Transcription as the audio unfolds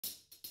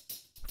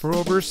For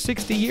over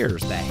 60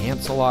 years, the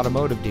Hansel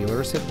Automotive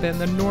Dealers have been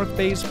the North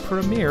Bay's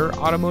premier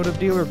automotive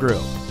dealer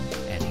group.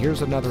 And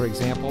here's another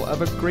example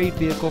of a great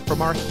vehicle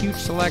from our huge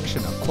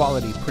selection of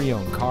quality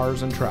pre-owned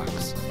cars and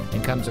trucks.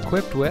 And comes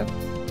equipped with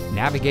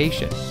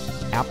navigation,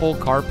 Apple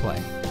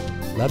CarPlay,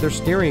 leather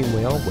steering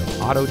wheel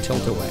with auto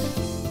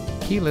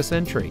tilt-away, keyless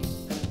entry,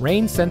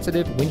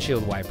 rain-sensitive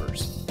windshield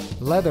wipers,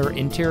 leather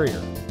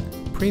interior,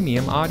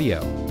 premium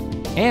audio,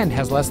 and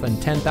has less than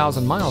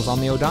 10,000 miles on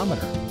the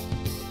odometer.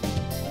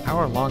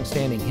 Our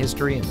long-standing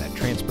history in the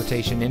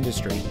transportation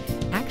industry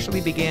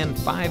actually began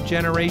 5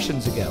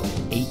 generations ago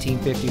in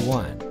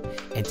 1851,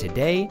 and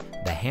today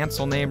the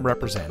Hansel name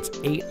represents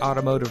 8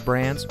 automotive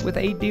brands with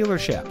 8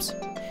 dealerships.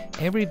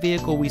 Every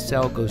vehicle we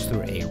sell goes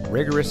through a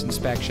rigorous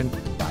inspection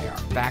by our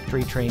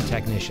factory-trained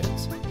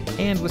technicians.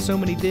 And with so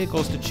many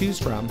vehicles to choose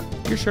from,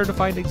 you're sure to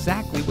find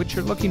exactly what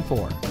you're looking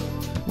for.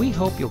 We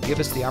hope you'll give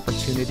us the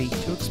opportunity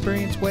to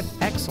experience what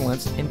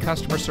excellence in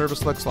customer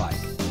service looks like.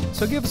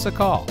 So give us a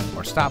call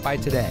or stop by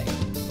today.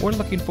 We're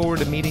looking forward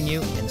to meeting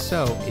you, and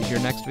so is your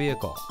next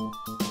vehicle.